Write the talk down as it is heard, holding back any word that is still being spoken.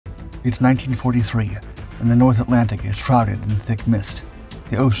It's 1943, and the North Atlantic is shrouded in thick mist.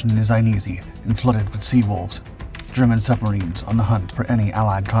 The ocean is uneasy and flooded with sea wolves, German submarines on the hunt for any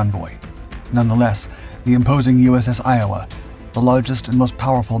Allied convoy. Nonetheless, the imposing USS Iowa, the largest and most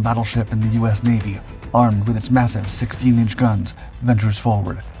powerful battleship in the U.S. Navy, armed with its massive 16-inch guns, ventures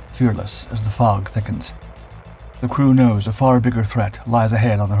forward, fearless as the fog thickens. The crew knows a far bigger threat lies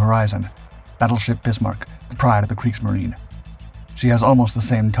ahead on the horizon: Battleship Bismarck, the pride of the Kriegsmarine. She has almost the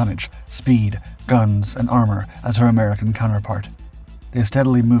same tonnage, speed, guns, and armor as her American counterpart. They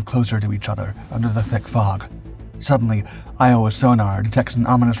steadily move closer to each other under the thick fog. Suddenly, Iowa's sonar detects an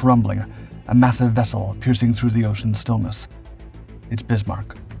ominous rumbling, a massive vessel piercing through the ocean's stillness. It's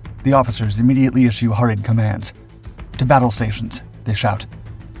Bismarck. The officers immediately issue hurried commands. "To battle stations," they shout.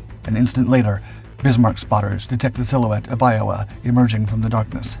 An instant later, Bismarck spotters detect the silhouette of Iowa emerging from the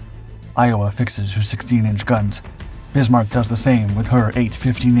darkness. Iowa fixes her 16-inch guns. Bismarck does the same with her 8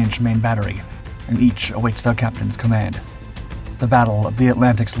 15-inch main battery, and each awaits their captain's command. The battle of the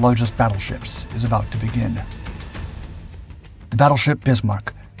Atlantic's largest battleships is about to begin. The Battleship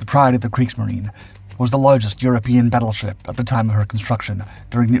Bismarck, the pride of the Kriegsmarine, was the largest European battleship at the time of her construction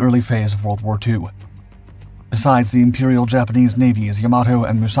during the early phase of World War II. Besides the Imperial Japanese Navy's Yamato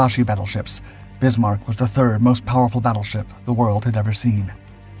and Musashi battleships, Bismarck was the third most powerful battleship the world had ever seen.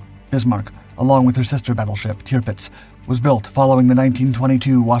 Bismarck, along with her sister battleship, Tirpitz, was built following the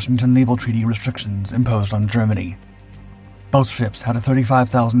 1922 Washington Naval Treaty restrictions imposed on Germany. Both ships had a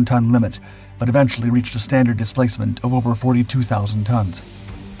 35,000-ton limit, but eventually reached a standard displacement of over 42,000 tons.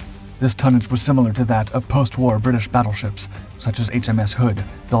 This tonnage was similar to that of post-war British battleships, such as HMS Hood,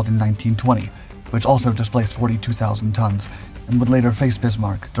 built in 1920, which also displaced 42,000 tons, and would later face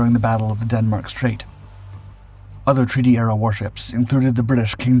Bismarck during the Battle of the Denmark Strait. Other treaty-era warships included the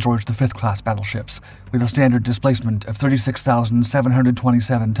British King George V-class battleships, with a standard displacement of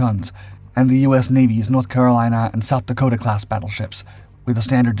 36,727 tons, and the U.S. Navy's North Carolina and South Dakota-class battleships, with a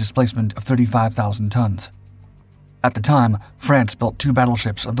standard displacement of 35,000 tons. At the time, France built 2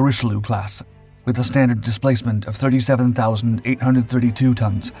 battleships of the Richelieu class, with a standard displacement of 37,832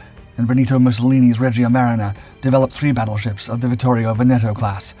 tons, and Benito Mussolini's Regia Marina developed 3 battleships of the Vittorio Veneto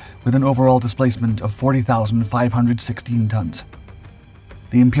class, with an overall displacement of 40,516 tons.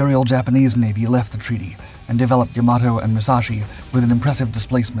 The Imperial Japanese Navy left the treaty and developed Yamato and Musashi with an impressive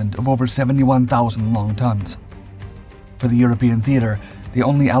displacement of over 71,000 long tons. For the European theater, the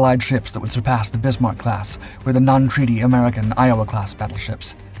only Allied ships that would surpass the Bismarck class were the non-treaty American Iowa-class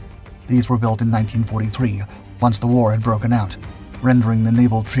battleships. These were built in 1943, once the war had broken out, rendering the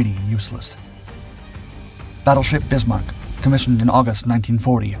naval treaty useless. Battleship Bismarck, commissioned in August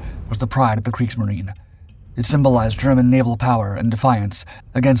 1940, was the pride of the Kriegsmarine. It symbolized German naval power and defiance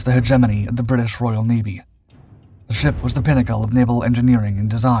against the hegemony of the British Royal Navy. The ship was the pinnacle of naval engineering and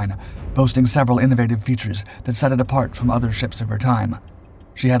design, boasting several innovative features that set it apart from other ships of her time.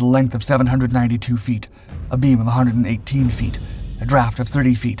 She had a length of 792 feet, a beam of 118 feet, a draft of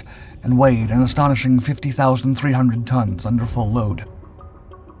 30 feet, and weighed an astonishing 50,300 tons under full load.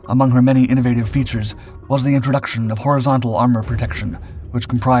 Among her many innovative features was the introduction of horizontal armor protection, which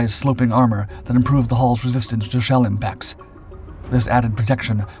comprised sloping armor that improved the hull's resistance to shell impacts. This added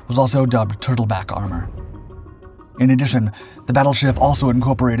protection was also dubbed turtleback armor. In addition, the battleship also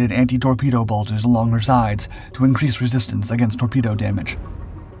incorporated anti-torpedo bulges along her sides to increase resistance against torpedo damage.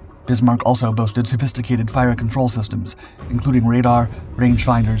 Bismarck also boasted sophisticated fire control systems, including radar,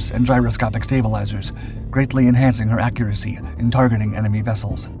 rangefinders, and gyroscopic stabilizers, greatly enhancing her accuracy in targeting enemy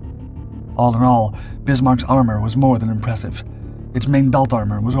vessels. All in all, Bismarck's armor was more than impressive. Its main belt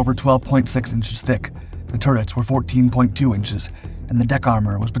armor was over 12.6 inches thick, the turrets were 14.2 inches, and the deck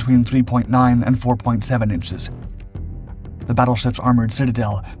armor was between 3.9 and 4.7 inches. The battleship's armored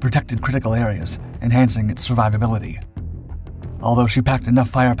citadel protected critical areas, enhancing its survivability. Although she packed enough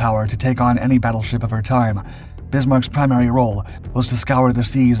firepower to take on any battleship of her time, Bismarck's primary role was to scour the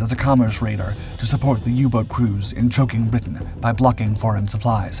seas as a commerce raider to support the U-boat crews in choking Britain by blocking foreign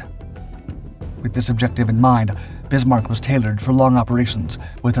supplies. With this objective in mind, Bismarck was tailored for long operations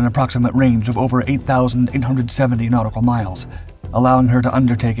with an approximate range of over 8,870 nautical miles, allowing her to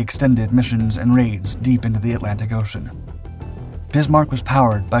undertake extended missions and raids deep into the Atlantic Ocean. Bismarck was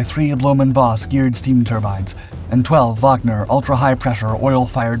powered by 3 Blohm+Voss geared steam turbines and 12 Wagner ultra-high-pressure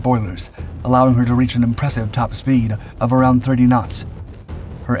oil-fired boilers, allowing her to reach an impressive top speed of around 30 knots.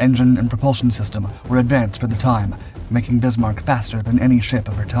 Her engine and propulsion system were advanced for the time, making Bismarck faster than any ship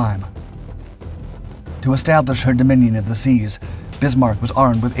of her time. To establish her dominion of the seas, Bismarck was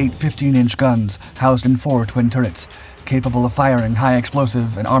armed with 8 15-inch guns housed in 4 twin turrets, capable of firing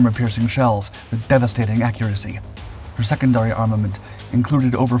high-explosive and armor-piercing shells with devastating accuracy. Her her secondary armament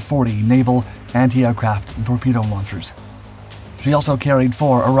included over 40 naval, anti-aircraft, and torpedo launchers. She also carried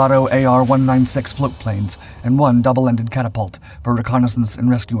 4 Arado AR-196 float planes and 1 double-ended catapult for reconnaissance and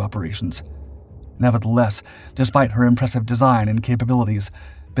rescue operations. Nevertheless, despite her impressive design and capabilities,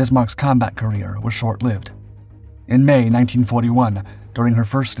 Bismarck's combat career was short-lived. In May 1941, during her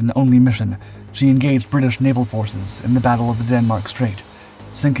first and only mission, she engaged British naval forces in the Battle of the Denmark Strait,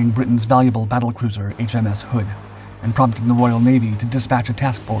 sinking Britain's valuable battlecruiser HMS Hood, and prompting the Royal Navy to dispatch a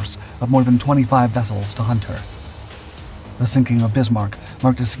task force of more than 25 vessels to hunt her. The sinking of Bismarck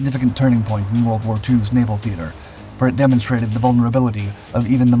marked a significant turning point in World War II's naval theater, for it demonstrated the vulnerability of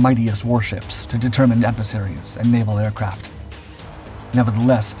even the mightiest warships to determined adversaries and naval aircraft.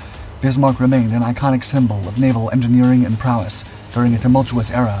 Nevertheless, Bismarck remained an iconic symbol of naval engineering and prowess during a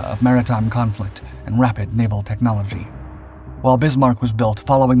tumultuous era of maritime conflict and rapid naval technology. While Bismarck was built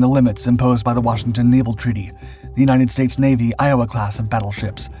following the limits imposed by the Washington Naval Treaty, the United States Navy Iowa class of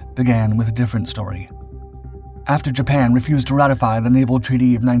battleships began with a different story. After Japan refused to ratify the Naval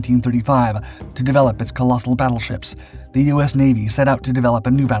Treaty of 1935 to develop its colossal battleships, the U.S. Navy set out to develop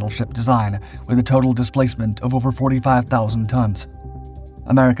a new battleship design with a total displacement of over 45,000 tons.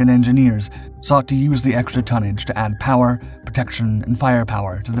 American engineers sought to use the extra tonnage to add power, protection, and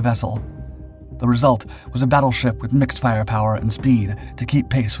firepower to the vessel. The result was a battleship with mixed firepower and speed to keep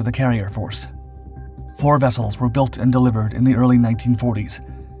pace with the carrier force. 4 vessels were built and delivered in the early 1940s.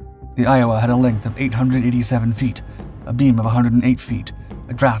 The Iowa had a length of 887 feet, a beam of 108 feet,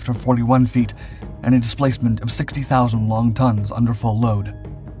 a draft of 41 feet, and a displacement of 60,000 long tons under full load.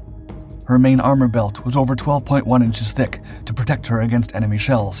 Her main armor belt was over 12.1 inches thick to protect her against enemy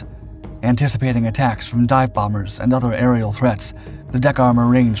shells. Anticipating attacks from dive bombers and other aerial threats, the deck armor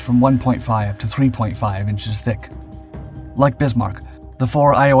ranged from 1.5 to 3.5 inches thick. Like Bismarck, the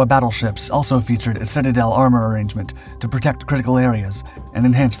 4 Iowa battleships also featured a citadel armor arrangement to protect critical areas and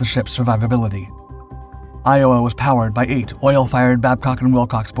enhance the ship's survivability. Iowa was powered by 8 oil-fired Babcock &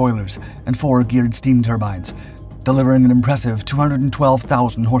 Wilcox boilers and 4 geared steam turbines, delivering an impressive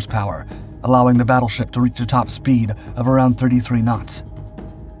 212,000 horsepower, allowing the battleship to reach a top speed of around 33 knots.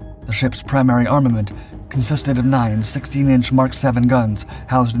 The ship's primary armament consisted of 9 16-inch Mark VII guns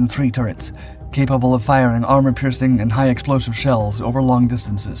housed in 3 turrets, capable of firing armor-piercing and high-explosive shells over long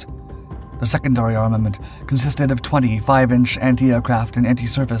distances. The secondary armament consisted of 20 5-inch anti-aircraft and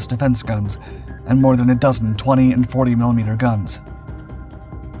anti-surface defense guns, and more than a dozen 20 and 40mm guns.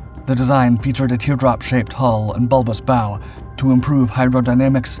 The design featured a teardrop-shaped hull and bulbous bow to improve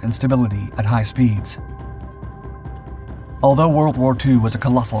hydrodynamics and stability at high speeds. Although World War II was a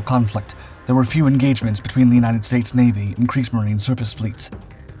colossal conflict, there were few engagements between the United States Navy and Kriegsmarine surface fleets.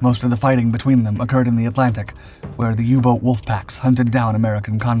 Most of the fighting between them occurred in the Atlantic, where the U-boat wolf packs hunted down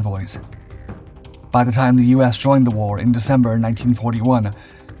American convoys. By the time the U.S. joined the war in December 1941,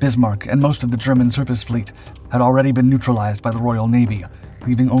 Bismarck and most of the German surface fleet had already been neutralized by the Royal Navy,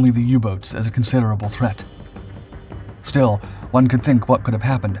 leaving only the U-boats as a considerable threat. Still, one could think what could have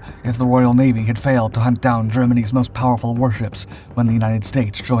happened if the Royal Navy had failed to hunt down Germany's most powerful warships when the United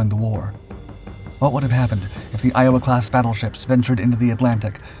States joined the war. What would have happened if the Iowa-class battleships ventured into the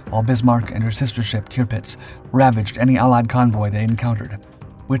Atlantic while Bismarck and her sister ship Tirpitz ravaged any Allied convoy they encountered?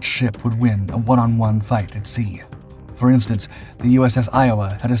 Which ship would win a one-on-one fight at sea? For instance, the USS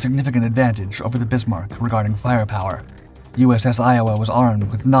Iowa had a significant advantage over the Bismarck regarding firepower. USS Iowa was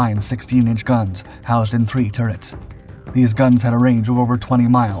armed with 9 16-inch guns housed in 3 turrets. These guns had a range of over 20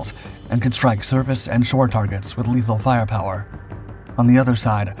 miles and could strike surface and shore targets with lethal firepower. On the other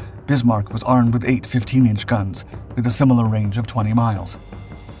side, Bismarck was armed with 8 15-inch guns with a similar range of 20 miles.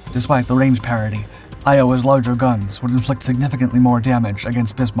 Despite the range parity, Iowa's larger guns would inflict significantly more damage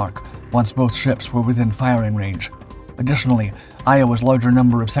against Bismarck once both ships were within firing range. Additionally, Iowa's larger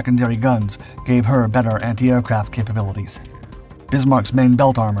number of secondary guns gave her better anti-aircraft capabilities. Bismarck's main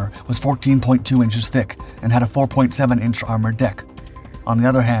belt armor was 14.2 inches thick and had a 4.7-inch armored deck. On the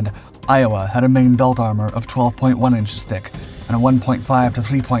other hand, Iowa had a main belt armor of 12.1 inches thick and a 1.5 to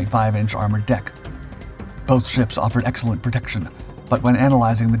 3.5-inch armored deck. Both ships offered excellent protection, but when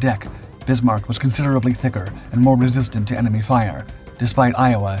analyzing the deck, Bismarck was considerably thicker and more resistant to enemy fire, despite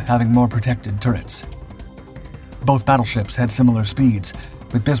Iowa having more protected turrets. Both battleships had similar speeds,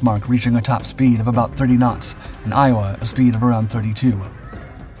 with Bismarck reaching a top speed of about 30 knots and Iowa a speed of around 32.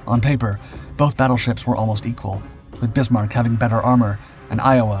 On paper, both battleships were almost equal, with Bismarck having better armor and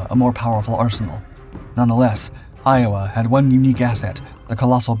Iowa a more powerful arsenal. Nonetheless, Iowa had one unique asset the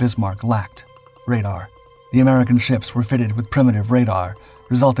colossal Bismarck lacked: radar. The American ships were fitted with primitive radar,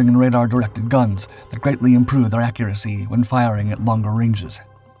 resulting in radar-directed guns that greatly improved their accuracy when firing at longer ranges.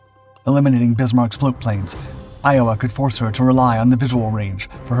 Eliminating Bismarck's float planes, Iowa could force her to rely on the visual range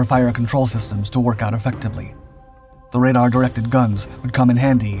for her fire control systems to work out effectively. The radar-directed guns would come in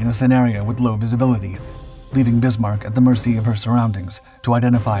handy in a scenario with low visibility, leaving Bismarck at the mercy of her surroundings to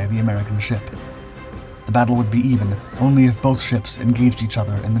identify the American ship. The battle would be even only if both ships engaged each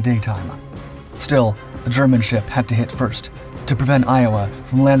other in the daytime. Still, the German ship had to hit first, to prevent Iowa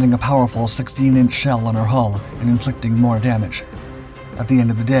from landing a powerful 16-inch shell on her hull and inflicting more damage. At the end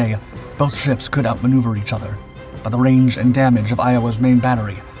of the day, both ships could outmaneuver each other, but the range and damage of Iowa's main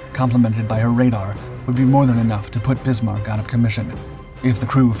battery, complemented by her radar, would be more than enough to put Bismarck out of commission, if the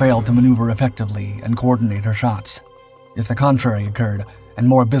crew failed to maneuver effectively and coordinate her shots. If the contrary occurred, and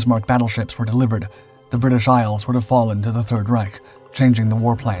more Bismarck battleships were delivered, the British Isles would have fallen to the Third Reich, changing the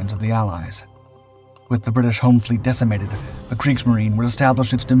war plans of the Allies. With the British home fleet decimated, the Kriegsmarine would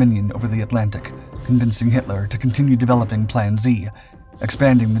establish its dominion over the Atlantic, convincing Hitler to continue developing Plan Z,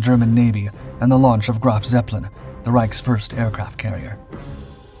 expanding the German Navy and the launch of Graf Zeppelin, the Reich's first aircraft carrier.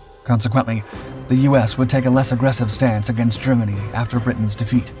 Consequently, the US would take a less aggressive stance against Germany after Britain's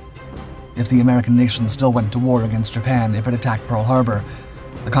defeat. If the American nation still went to war against Japan if it attacked Pearl Harbor,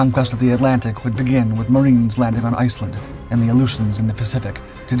 the conquest of the Atlantic would begin with Marines landing on Iceland and the Aleutians in the Pacific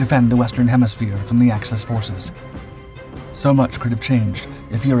to defend the Western Hemisphere from the Axis forces. So much could have changed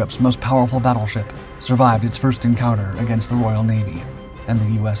if Europe's most powerful battleship survived its first encounter against the Royal Navy and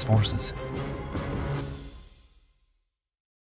the US forces.